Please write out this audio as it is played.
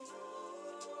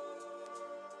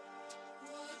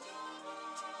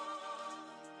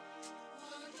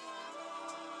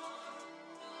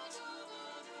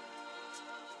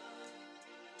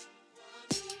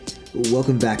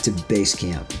Welcome back to Base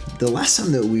Camp. The last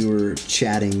time that we were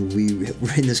chatting, we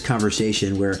were in this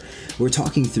conversation where we're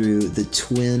talking through the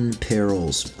twin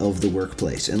perils of the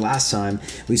workplace. And last time,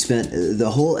 we spent the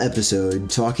whole episode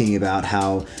talking about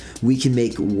how we can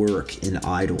make work an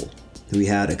idol. We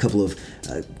had a couple of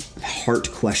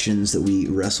heart questions that we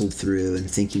wrestled through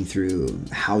and thinking through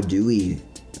how do we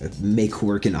make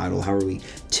work an idol? How are we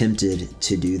tempted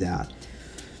to do that?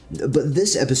 But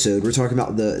this episode, we're talking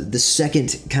about the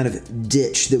second kind of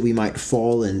ditch that we might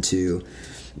fall into,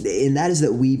 and that is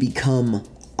that we become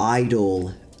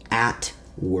idle at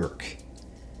work.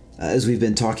 As we've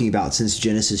been talking about since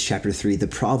Genesis chapter 3, the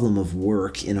problem of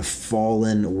work in a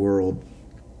fallen world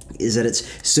is that it's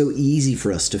so easy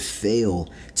for us to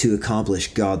fail to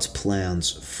accomplish God's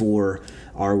plans for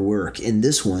our work. And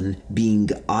this one,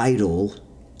 being idle,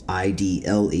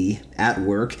 IDLE, at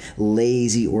work,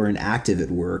 lazy or inactive at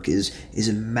work, is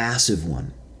a massive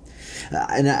one.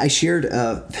 And I shared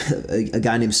a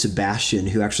guy named Sebastian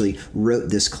who actually wrote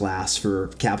this class for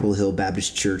Capitol Hill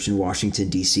Baptist Church in Washington,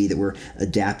 D.C. that we're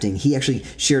adapting. He actually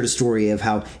shared a story of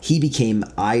how he became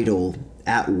idle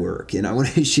at work. And I want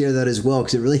to share that as well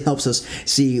because it really helps us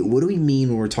see what do we mean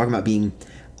when we're talking about being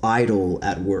idle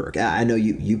at work. I know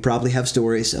you probably have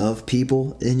stories of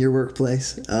people in your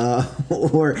workplace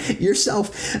or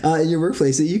yourself in your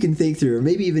workplace that you can think through or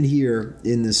maybe even hear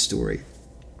in this story.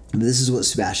 This is what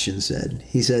Sebastian said.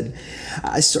 He said,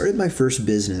 I started my first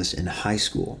business in high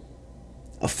school.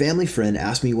 A family friend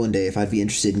asked me one day if I'd be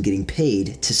interested in getting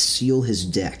paid to seal his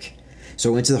deck. So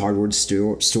I went to the hardware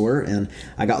store and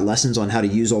I got lessons on how to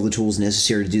use all the tools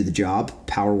necessary to do the job.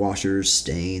 Power washers,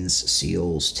 stains,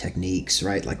 seals, techniques,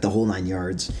 right? Like the whole 9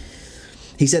 yards.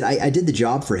 He said I did the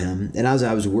job for him, and as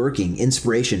I was working,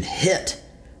 inspiration hit.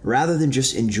 Rather than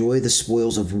just enjoy the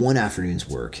spoils of one afternoon's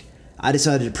work, I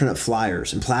decided to print up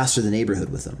flyers and plaster the neighborhood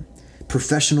with them.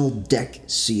 Professional deck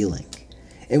sealing.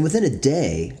 And within a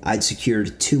day, I'd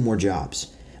secured 2 more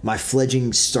jobs. My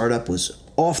fledgling startup was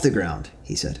off the ground,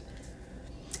 he said.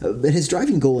 But his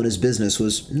driving goal in his business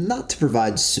was not to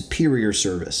provide superior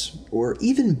service or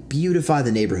even beautify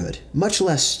the neighborhood, much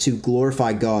less to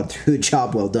glorify God through a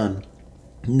job well done.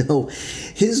 No,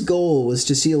 his goal was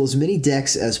to seal as many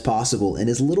decks as possible in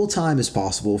as little time as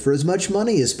possible for as much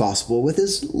money as possible with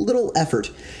as little effort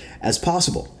as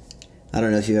possible. I don't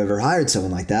know if you've ever hired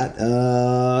someone like that,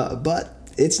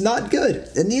 but it's not good.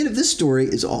 And the end of this story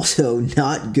is also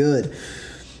not good.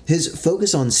 His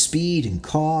focus on speed and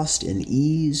cost and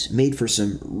ease made for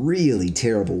some really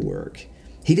terrible work.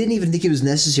 He didn't even think it was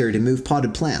necessary to move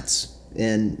potted plants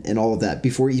and all of that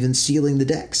before even sealing the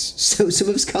decks. So some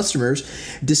of his customers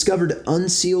discovered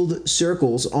unsealed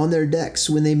circles on their decks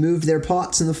when they moved their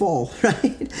pots in the fall,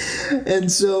 right? And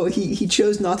so he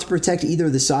chose not to protect either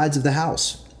of the sides of the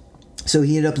house. So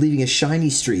he ended up leaving a shiny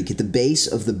streak at the base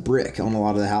of the brick on a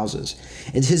lot of the houses.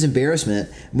 And to his embarrassment,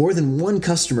 more than one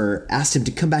customer asked him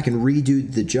to come back and redo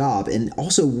the job and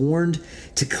also warned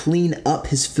to clean up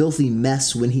his filthy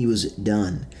mess when he was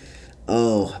done.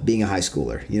 Oh, being a high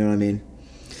schooler, you know what I mean?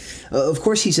 Of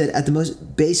course, he said at the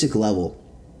most basic level,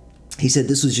 he said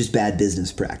this was just bad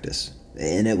business practice.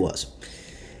 And it was.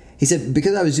 He said,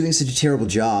 because I was doing such a terrible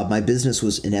job, my business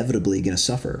was inevitably going to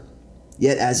suffer.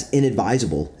 Yet as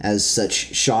inadvisable as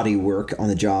such shoddy work on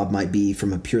the job might be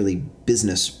from a purely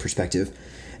business perspective,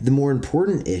 the more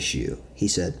important issue, he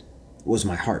said, was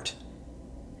my heart.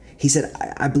 He said,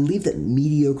 I believe that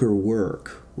mediocre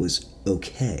work was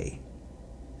okay.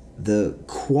 The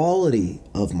quality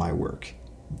of my work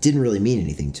didn't really mean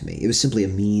anything to me. It was simply a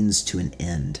means to an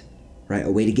end, right?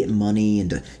 A way to get money and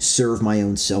to serve my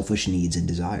own selfish needs and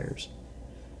desires.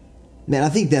 Man, I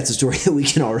think that's a story that we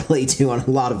can all relate to on a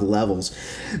lot of levels.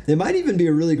 It might even be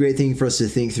a really great thing for us to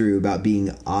think through about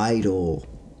being idle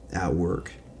at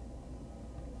work.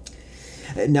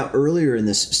 Now, earlier in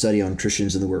this study on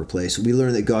Christians in the workplace, we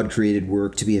learned that God created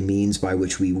work to be a means by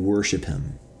which we worship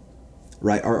Him.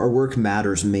 Right? Our work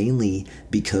matters mainly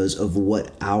because of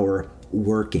what our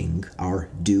working, our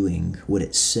doing, what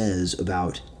it says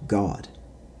about God.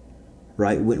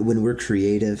 Right? When we're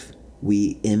creative,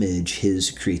 we image His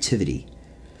creativity.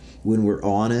 When we're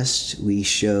honest, we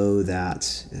show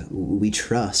that we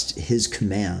trust His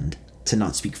command to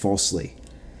not speak falsely.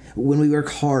 When we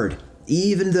work hard,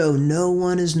 even though no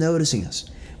one is noticing us,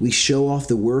 we show off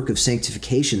the work of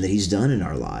sanctification that He's done in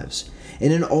our lives.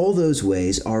 And in all those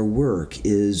ways, our work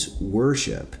is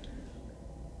worship.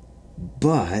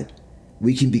 But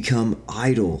we can become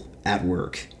idle at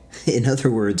work. In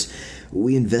other words,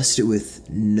 we invest it with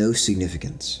no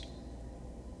significance.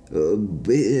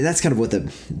 That's kind of what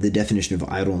the definition of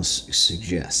idleness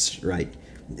suggests, right?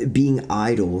 Being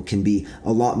idle can be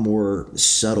a lot more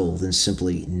subtle than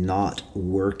simply not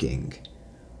working.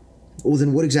 Well,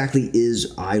 then what exactly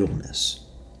is idleness?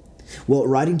 Well,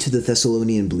 writing to the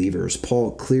Thessalonian believers,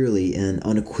 Paul clearly and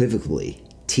unequivocally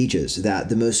teaches that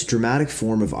the most dramatic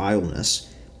form of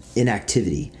idleness,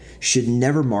 inactivity, should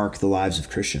never mark the lives of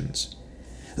Christians.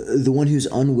 The one who's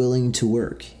unwilling to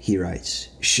work, he writes,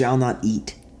 shall not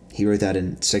eat. He wrote that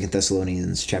in 2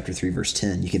 Thessalonians chapter 3, verse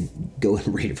 10. You can go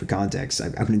and read it for context. I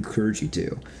would encourage you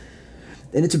to.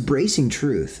 And it's a bracing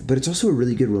truth, but it's also a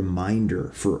really good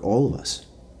reminder for all of us.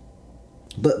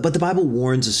 But the Bible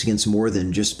warns us against more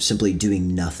than just simply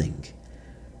doing nothing,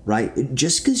 right?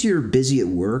 Just because you're busy at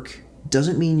work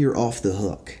doesn't mean you're off the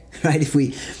hook, right? If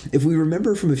we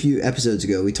remember from a few episodes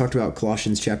ago, we talked about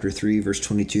Colossians chapter 3, verse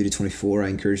 22 to 24. I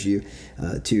encourage you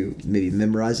to maybe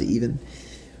memorize it even.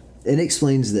 And it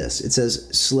explains this. It says,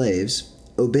 slaves,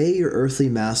 obey your earthly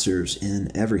masters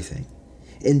in everything,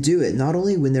 and do it not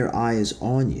only when their eye is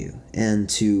on you and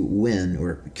to win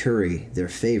or curry their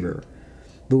favor,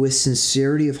 but with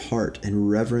sincerity of heart and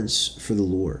reverence for the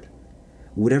Lord.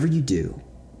 Whatever you do,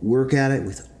 work at it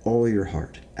with all your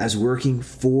heart, as working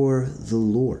for the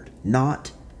Lord,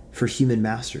 not for human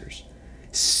masters,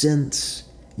 since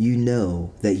you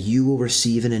know that you will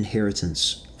receive an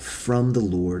inheritance from the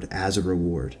Lord as a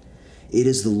reward. It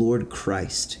is the Lord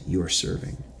Christ you are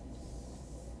serving.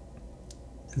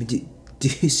 I mean, do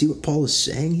you see what Paul is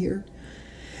saying here?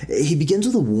 He begins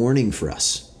with a warning for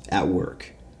us at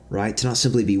work, right? To not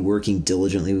simply be working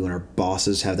diligently when our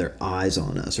bosses have their eyes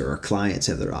on us or our clients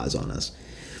have their eyes on us.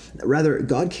 Rather,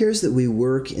 God cares that we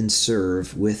work and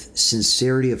serve with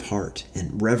sincerity of heart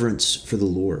and reverence for the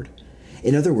Lord.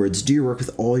 In other words, do your work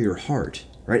with all your heart,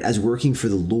 right? As working for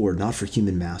the Lord, not for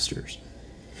human masters.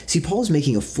 See, Paul is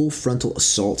making a full frontal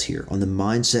assault here on the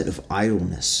mindset of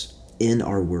idleness in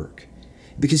our work.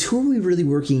 Because who are we really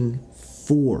working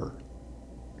for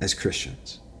as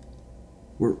Christians?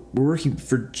 We're working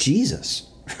for Jesus,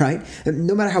 right? And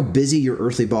no matter how busy your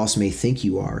earthly boss may think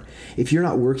you are, if you're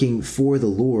not working for the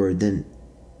Lord, then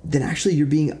actually you're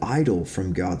being idle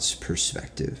from God's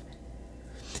perspective.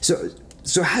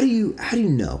 So how do you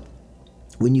know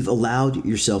when you've allowed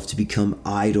yourself to become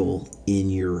idle in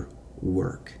your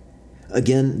work?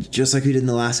 Again, just like we did in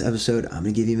the last episode, I'm going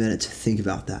to give you a minute to think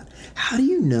about that. How do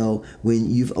you know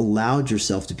when you've allowed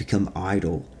yourself to become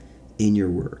idle in your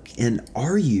work? And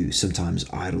are you sometimes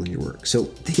idle in your work? So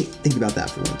think about that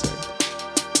for one second.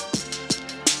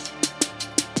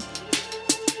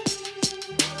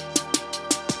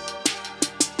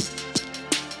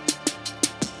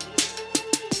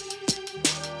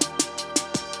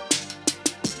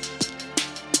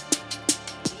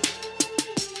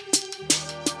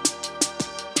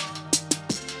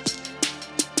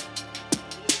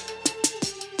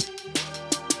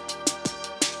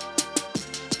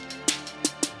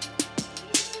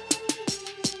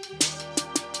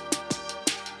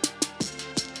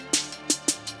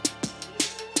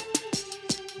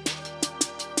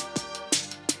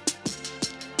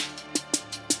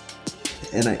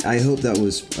 And I hope that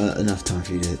was enough time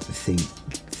for you to think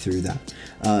through that.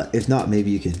 If not, maybe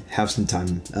you can have some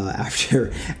time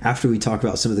after we talk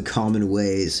about some of the common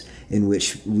ways in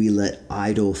which we let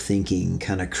idle thinking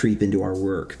kind of creep into our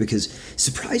work. Because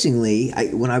surprisingly,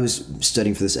 when I was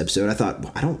studying for this episode, I thought,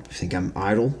 well, I don't think I'm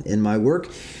idle in my work.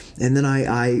 And then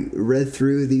I read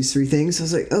through these three things. I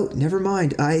was like, oh, never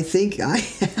mind. I think I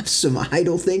have some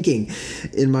idle thinking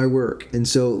in my work. And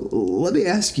so let me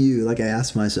ask you, like I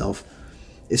asked myself,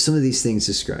 if some of these things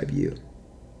describe you.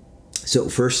 So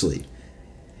firstly,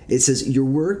 it says, your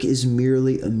work is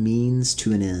merely a means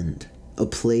to an end, a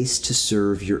place to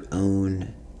serve your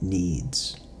own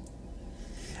needs.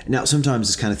 Now, sometimes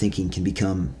this kind of thinking can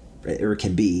become, or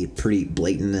can be, pretty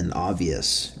blatant and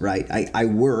obvious, right? I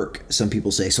work, some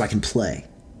people say, so I can play,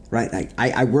 right?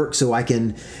 I work so I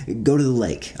can go to the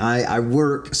lake. I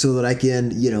work so that I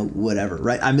can, whatever,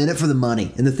 right? I'm in it for the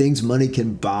money and the things money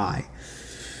can buy.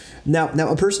 Now,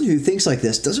 a person who thinks like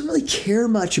this doesn't really care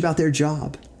much about their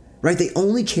job, right? They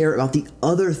only care about the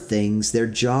other things their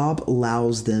job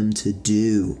allows them to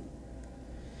do.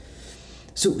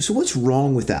 So what's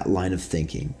wrong with that line of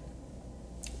thinking?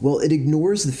 Well, it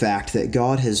ignores the fact that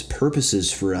God has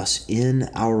purposes for us in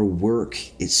our work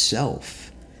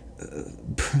itself.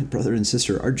 Brother and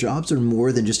sister, our jobs are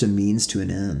more than just a means to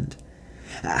an end.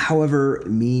 However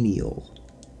menial,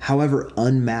 however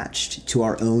unmatched to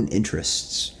our own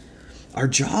interests, our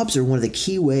jobs are one of the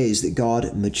key ways that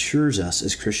God matures us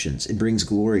as Christians and brings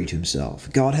glory to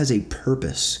himself. God has a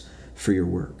purpose for your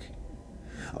work.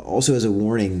 Also, as a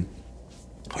warning,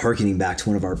 Harkening back to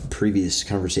one of our previous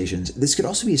conversations, this could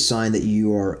also be a sign that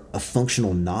you are a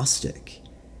functional Gnostic.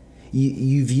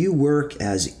 You view work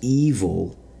as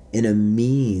evil and a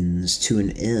means to an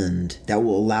end that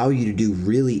will allow you to do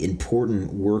really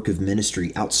important work of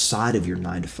ministry outside of your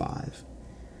 9 to 5.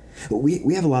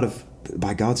 We have a lot of,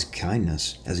 by God's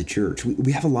kindness as a church,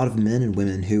 we have a lot of men and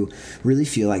women who really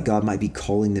feel like God might be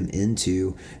calling them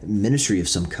into ministry of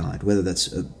some kind, whether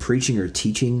that's a preaching or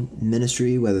teaching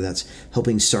ministry, whether that's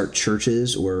helping start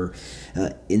churches or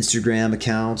Instagram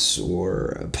accounts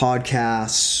or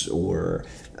podcasts or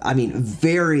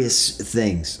various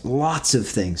things, lots of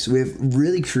things. We have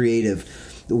really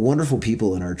creative, wonderful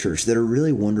people in our church that are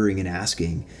really wondering and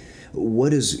asking,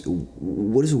 what is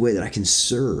a way that I can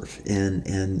serve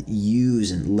and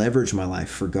use and leverage my life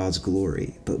for God's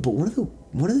glory? But one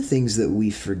of the things that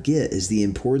we forget is the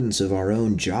importance of our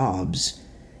own jobs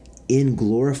in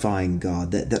glorifying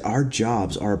God, that our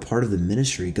jobs are a part of the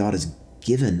ministry God has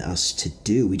given us to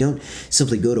do. We don't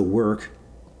simply go to work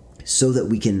so that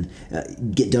we can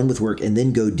get done with work and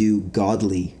then go do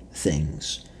godly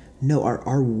things. No,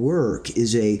 our work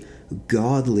is a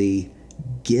godly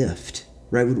gift.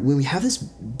 Right? When we have this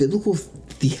biblical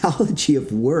theology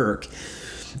of work,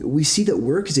 we see that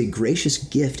work is a gracious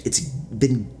gift. It's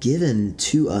been given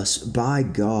to us by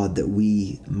God that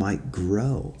we might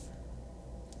grow.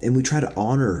 And we try to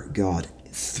honor God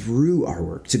through our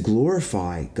work, to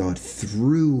glorify God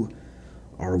through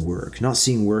our work, not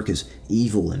seeing work as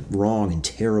evil and wrong and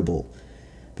terrible,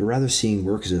 but rather seeing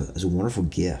work as a wonderful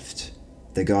gift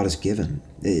that God has given.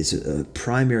 It's a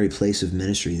primary place of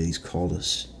ministry that He's called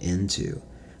us into.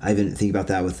 I even think about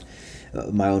that with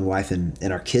my own wife and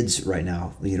our kids right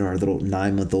now. Our little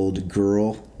 9-month-old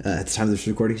girl, at the time of this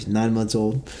recording, she's 9 months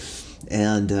old.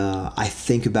 And I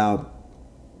think about,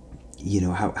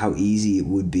 how easy it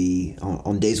would be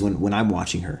on days when I'm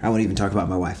watching her. I won't even talk about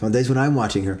my wife. On days when I'm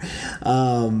watching her,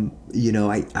 I'm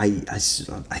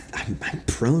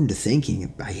prone to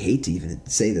thinking, I hate to even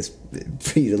say this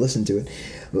for you to listen to it,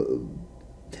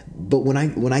 but when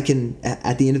I can,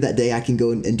 at the end of that day, I can go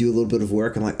and do a little bit of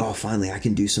work. I'm like, oh, finally, I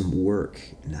can do some work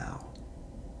now.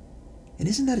 And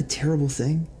isn't that a terrible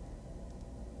thing?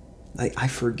 I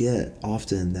forget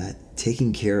often that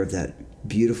taking care of that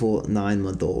beautiful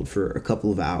 9-month-old for a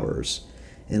couple of hours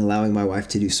and allowing my wife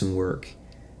to do some work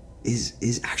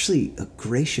is actually a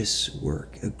gracious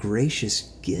work, a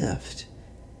gracious gift.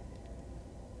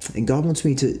 And God wants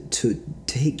me to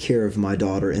take care of my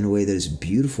daughter in a way that is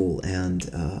beautiful and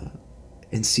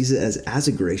sees it as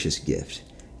a gracious gift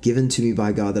given to me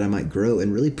by God that I might grow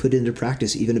and really put into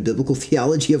practice even a biblical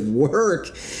theology of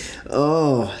work.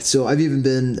 Oh, so I've even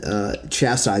been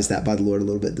chastised that by the Lord a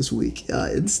little bit this week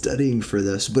in studying for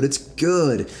this, but it's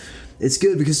good. It's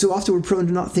good because so often we're prone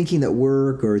to not thinking that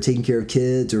work or taking care of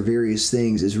kids or various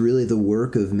things is really the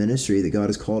work of ministry that God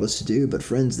has called us to do. But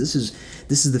friends, this is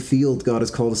the field God has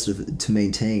called us to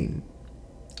maintain.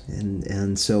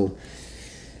 And so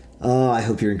I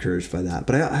hope you're encouraged by that.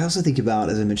 But I also think about,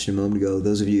 as I mentioned a moment ago,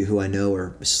 those of you who I know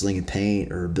are slinging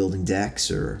paint or building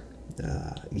decks or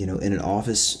in an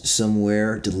office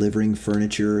somewhere delivering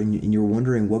furniture, and you're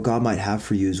wondering what God might have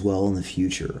for you as well in the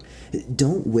future.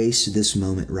 Don't waste this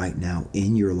moment right now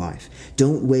in your life.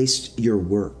 Don't waste your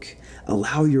work.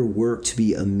 Allow your work to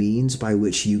be a means by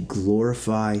which you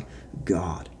glorify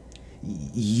God.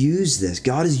 Use this.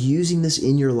 God is using this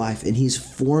in your life, and He's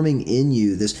forming in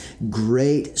you this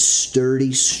great,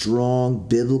 sturdy, strong,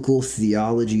 biblical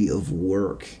theology of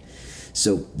work.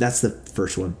 So that's the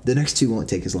first one. The next two won't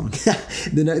take as long.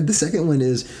 The second one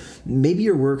is maybe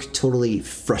your work totally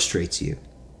frustrates you.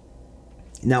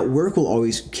 Now, work will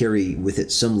always carry with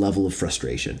it some level of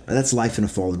frustration. That's life in a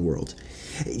fallen world.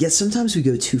 Yet sometimes we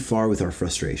go too far with our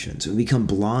frustrations. We become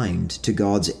blind to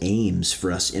God's aims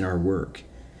for us in our work.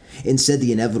 Instead,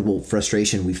 the inevitable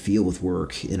frustration we feel with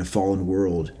work in a fallen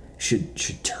world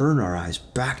should turn our eyes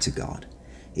back to God.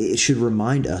 It should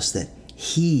remind us that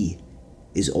He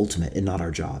is ultimate and not our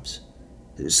jobs,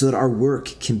 so that our work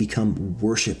can become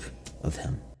worship of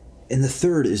Him. And the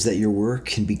third is that your work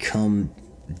can become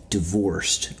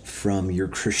divorced from your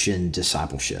Christian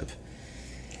discipleship.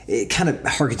 It kind of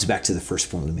harkens back to the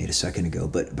first point we made a second ago,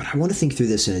 but I want to think through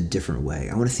this in a different way.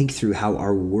 I want to think through how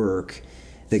our work,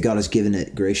 that God has given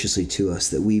it graciously to us,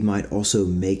 that we might also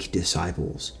make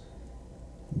disciples,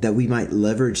 that we might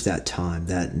leverage that time,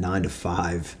 that 9 to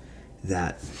 5,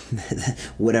 that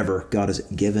whatever God has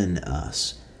given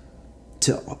us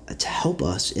to help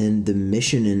us in the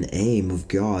mission and aim of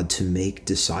God to make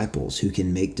disciples who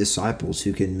can make disciples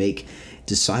who can make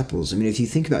disciples. I mean, if you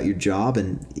think about your job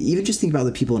and even just think about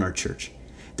the people in our church,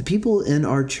 The people in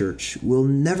our church will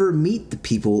never meet the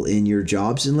people in your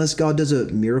jobs unless God does a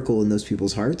miracle in those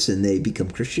people's hearts and they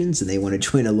become Christians and they want to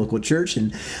join a local church,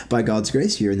 and by God's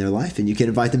grace you're in their life and you can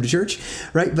invite them to church,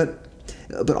 right? But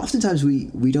oftentimes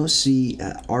we don't see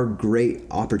our great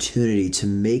opportunity to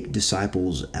make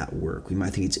disciples at work. We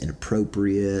might think it's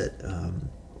inappropriate.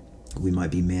 We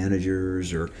might be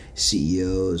managers or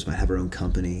CEOs, might have our own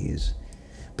companies.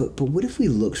 But what if we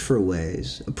looked for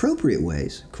ways, appropriate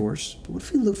ways, of course, but what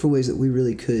if we looked for ways that we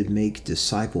really could make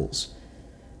disciples?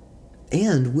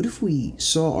 And what if we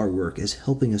saw our work as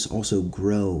helping us also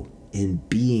grow in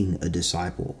being a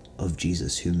disciple of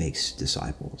Jesus who makes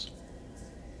disciples?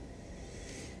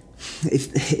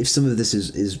 If some of this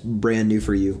is brand new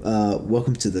for you,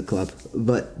 welcome to the club.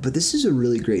 But this is a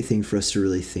really great thing for us to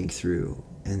really think through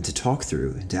and to talk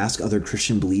through and to ask other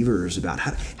Christian believers about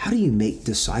how do you make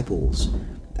disciples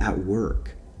at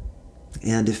work?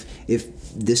 And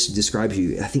if this describes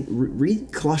you, I think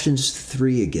read Colossians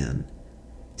 3 again.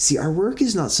 See, our work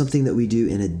is not something that we do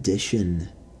in addition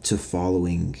to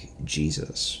following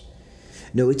Jesus.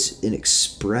 No, it's an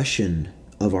expression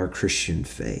of our Christian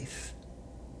faith.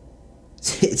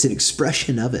 It's an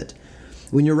expression of it.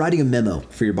 When you're writing a memo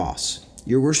for your boss,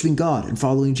 you're worshiping God and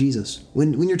following Jesus.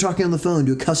 When you're talking on the phone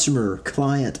to a customer or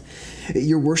client,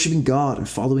 you're worshiping God and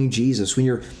following Jesus. When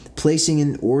you're placing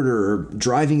an order or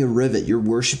driving a rivet, you're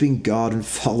worshiping God and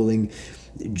following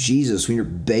Jesus. When you're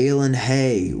baling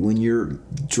hay, when you're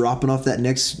dropping off that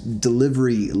next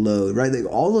delivery load, right?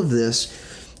 Like all of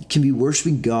this can be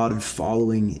worshiping God and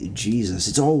following Jesus.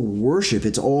 It's all worship.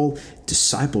 It's all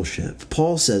discipleship.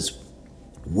 Paul says,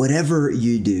 whatever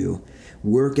you do,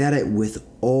 work at it with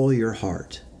all your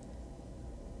heart.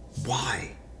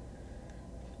 Why?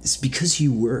 It's because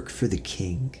you work for the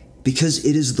King. Because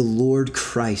it is the Lord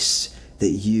Christ that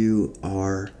you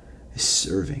are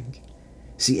serving.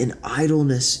 See, and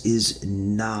idleness is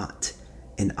not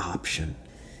an option.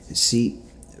 See,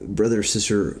 brother or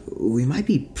sister, we might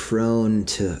be prone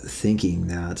to thinking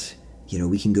that,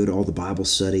 we can go to all the Bible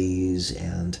studies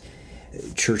and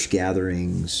church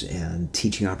gatherings and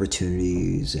teaching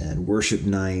opportunities and worship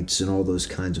nights and all those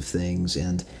kinds of things,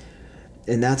 and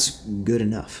that's good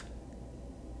enough.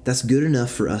 That's good enough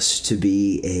for us to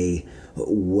be a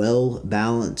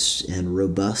well-balanced and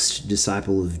robust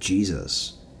disciple of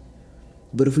Jesus.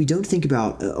 But if we don't think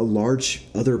about a large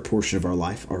other portion of our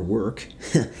life, our work,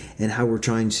 and how we're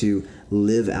trying to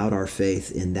live out our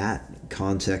faith in that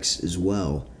context as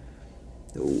well,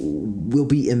 we'll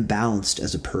be imbalanced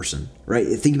as a person, right?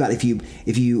 Think about if you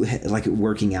like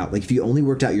working out, like if you only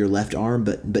worked out your left arm,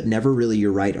 but never really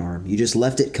your right arm, you just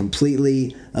left it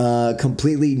completely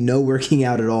no working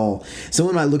out at all.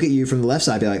 Someone might look at you from the left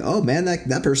side, be like, oh man,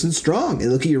 that person's strong.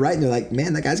 And look at your right and they're like,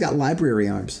 man, that guy's got library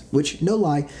arms, which no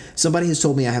lie, somebody has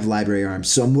told me I have library arms,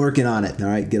 so I'm working on it. All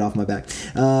right, get off my back.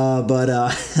 But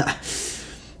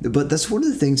that's one of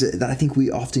the things that I think we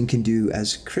often can do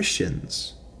as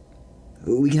Christians.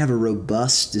 We can have a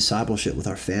robust discipleship with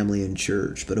our family and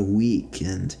church, but a weak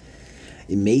and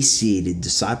emaciated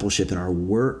discipleship in our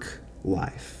work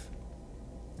life,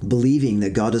 believing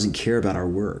that God doesn't care about our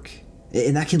work.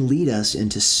 And that can lead us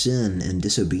into sin and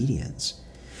disobedience.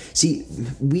 See,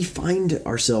 we find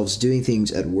ourselves doing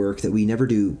things at work that we never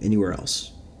do anywhere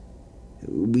else.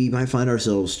 We might find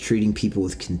ourselves treating people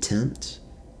with contempt,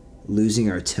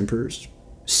 losing our tempers,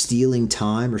 stealing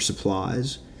time or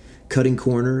supplies, cutting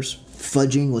corners,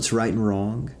 fudging what's right and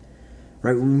wrong,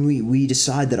 right? When we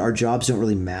decide that our jobs don't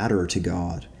really matter to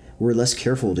God, we're less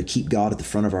careful to keep God at the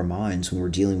front of our minds when we're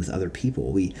dealing with other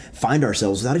people. We find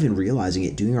ourselves, without even realizing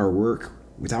it, doing our work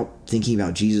without thinking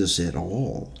about Jesus at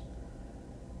all.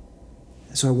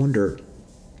 So I wonder,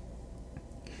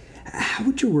 how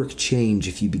would your work change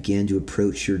if you began to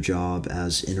approach your job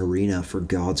as an arena for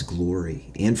God's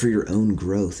glory and for your own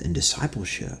growth and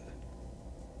discipleship?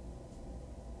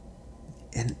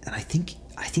 And I think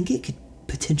it could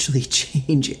potentially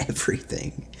change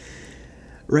everything,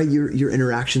 right? Your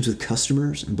interactions with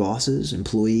customers and bosses,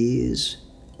 employees,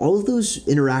 all of those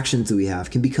interactions that we have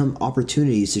can become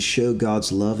opportunities to show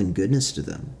God's love and goodness to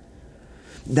them.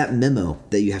 That memo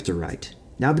that you have to write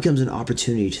now becomes an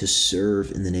opportunity to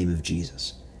serve in the name of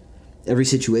Jesus. Every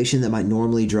situation that might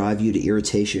normally drive you to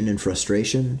irritation and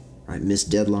frustration, right? Missed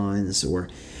deadlines or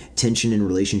tension in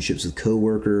relationships with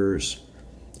coworkers,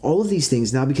 all of these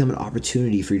things now become an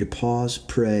opportunity for you to pause,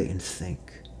 pray, and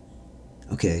think.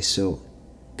 Okay, so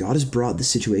God has brought this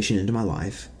situation into my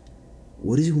life.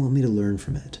 What does He want me to learn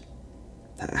from it?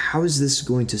 How is this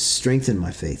going to strengthen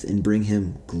my faith and bring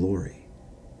Him glory?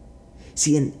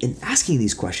 See, in asking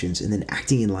these questions and then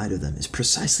acting in light of them is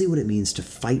precisely what it means to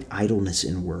fight idleness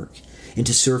in work and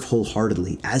to serve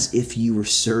wholeheartedly as if you were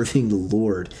serving the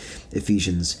Lord.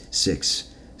 Ephesians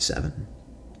 6:7.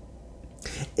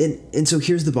 And so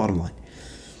here's the bottom line.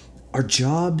 Our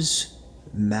jobs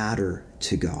matter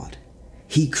to God.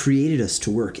 He created us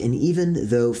to work. And even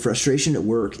though frustration at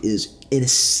work is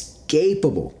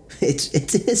inescapable, it's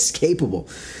inescapable,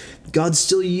 God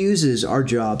still uses our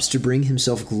jobs to bring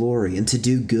himself glory and to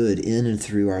do good in and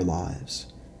through our lives.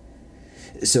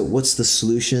 So what's the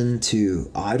solution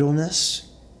to idleness?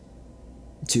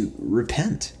 To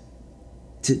repent,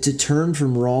 to turn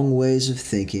from wrong ways of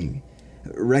thinking,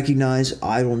 recognize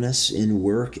idleness in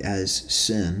work as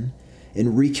sin,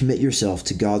 and recommit yourself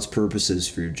to God's purposes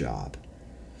for your job.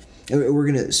 And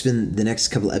we're going to spend the next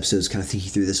couple of episodes kind of thinking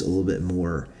through this a little bit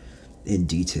more in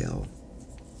detail.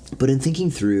 But in thinking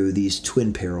through these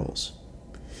twin perils,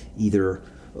 either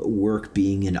work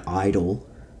being an idol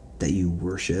that you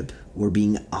worship or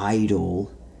being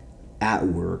idle at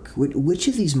work, which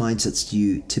of these mindsets do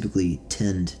you typically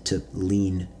tend to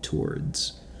lean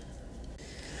towards?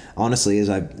 Honestly, as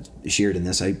I've shared in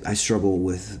this, I struggle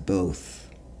with both.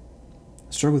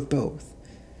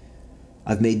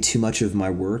 I've made too much of my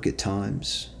work at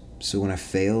times, so when I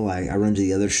fail, I run to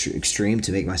the other extreme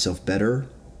to make myself better,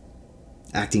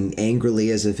 acting angrily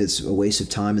as if it's a waste of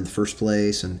time in the first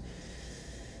place, and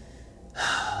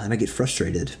I get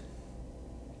frustrated.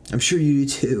 I'm sure you do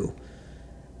too.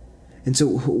 And so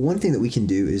one thing that we can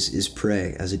do is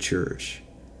pray as a church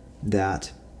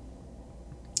that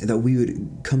we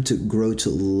would come to grow to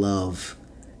love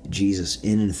Jesus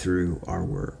in and through our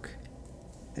work.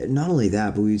 Not only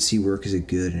that, but we would see work as a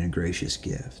good and a gracious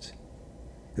gift.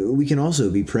 We can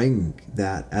also be praying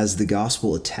that as the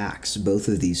gospel attacks both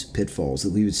of these pitfalls,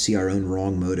 that we would see our own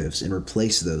wrong motives and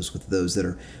replace those with those that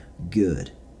are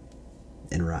good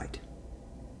and right.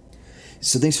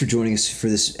 So thanks for joining us for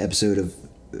this episode of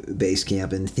Base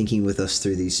Camp and thinking with us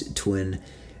through these twin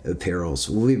perils.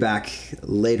 We'll be back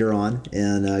later on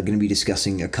and going to be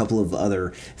discussing a couple of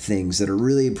other things that are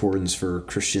really important for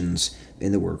Christians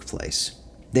in the workplace.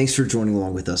 Thanks for joining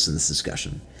along with us in this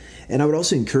discussion. And I would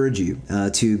also encourage you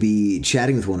to be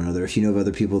chatting with one another. If you know of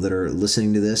other people that are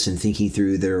listening to this and thinking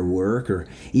through their work, or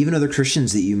even other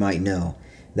Christians that you might know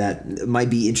that might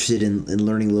be interested in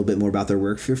learning a little bit more about their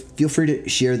work, feel free to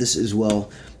share this as well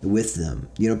with them.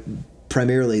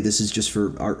 Primarily, this is just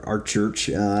for our church,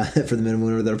 for the men and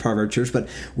women that are part of our church, but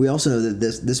we also know that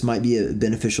this might be a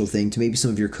beneficial thing to maybe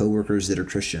some of your coworkers that are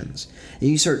Christians. And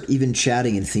you start even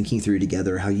chatting and thinking through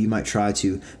together how you might try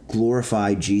to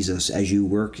glorify Jesus as you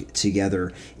work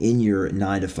together in your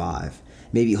 9 to 5.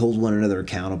 Maybe hold one another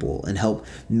accountable and help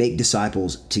make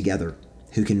disciples together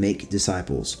who can make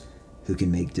disciples who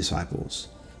can make disciples.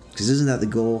 Because isn't that the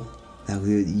goal? That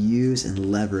we would use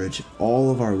and leverage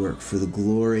all of our work for the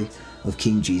glory of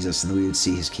King Jesus, and that we would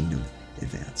see his kingdom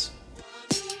advance.